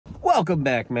Welcome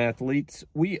back, mathletes.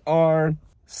 We are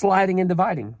sliding and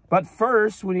dividing. But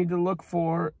first, we need to look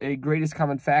for a greatest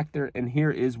common factor, and here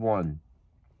is one.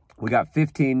 We got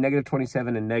 15, negative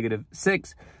 27, and negative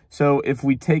 6. So if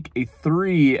we take a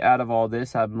 3 out of all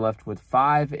this, I'm left with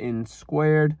 5n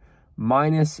squared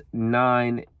minus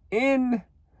 9n.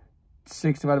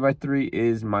 6 divided by 3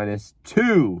 is minus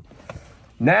 2.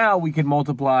 Now we can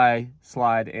multiply,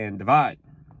 slide, and divide.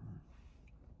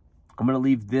 I'm going to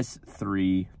leave this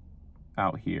 3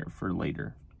 out here for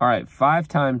later. All right, 5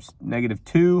 times negative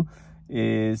 2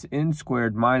 is n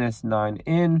squared minus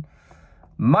 9n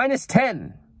minus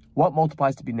 10. What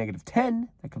multiplies to be negative 10?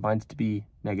 That combines to be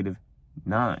negative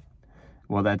 9.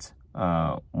 Well, that's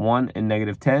 1 and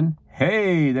negative 10.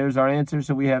 Hey, there's our answer.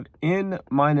 So we have n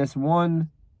minus 1,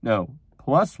 no,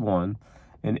 plus 1,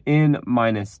 and n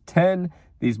minus 10.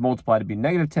 These multiply to be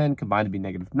negative 10, combine to be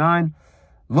negative 9.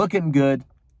 Looking good.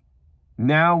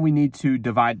 Now we need to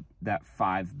divide that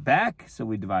 5 back. So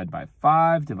we divide by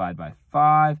 5, divide by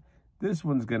 5. This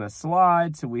one's going to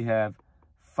slide. So we have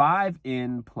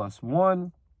 5n plus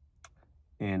 1.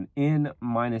 And n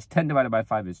minus 10 divided by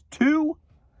 5 is 2.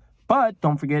 But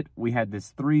don't forget, we had this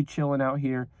 3 chilling out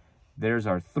here. There's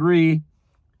our 3.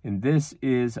 And this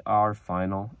is our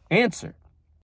final answer.